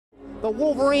The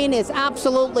Wolverine is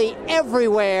absolutely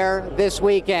everywhere this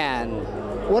weekend.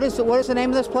 What is the name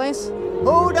of this place?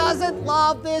 Who doesn't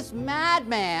love this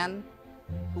madman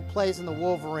who plays in the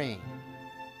Wolverine?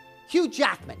 Hugh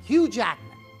Jackman. Hugh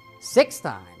Jackman. 6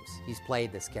 times he's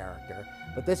played this character,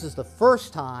 but this is the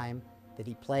first time that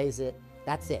he plays it.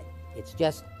 That's it. It's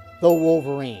just the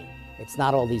Wolverine. It's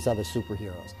not all these other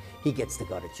superheroes. He gets to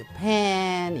go to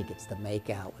Japan, he gets to make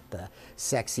out with the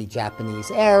sexy Japanese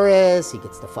heiress, he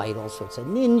gets to fight all sorts of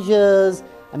ninjas.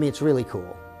 I mean, it's really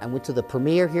cool. I went to the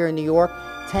premiere here in New York,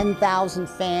 10,000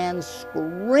 fans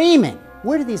screaming.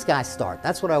 Where do these guys start?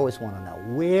 That's what I always want to know.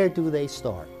 Where do they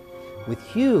start? With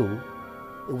Hugh,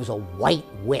 it was a white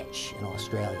witch in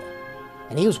Australia.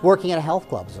 And he was working at a health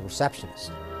club as a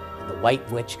receptionist. And the white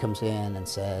witch comes in and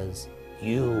says,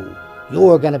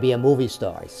 you're gonna be a movie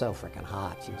star. He's so freaking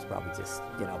hot. She was probably just,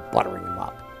 buttering him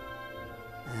up.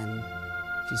 And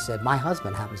she said, my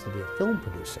husband happens to be a film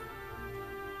producer.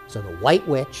 So the white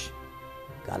witch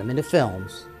got him into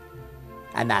films,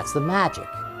 and that's the magic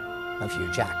of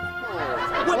Hugh Jackman.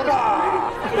 Whipple!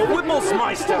 The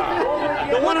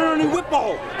Whipplesmeister! The one and only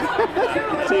Whipple!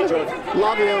 See you, George.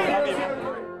 Love you.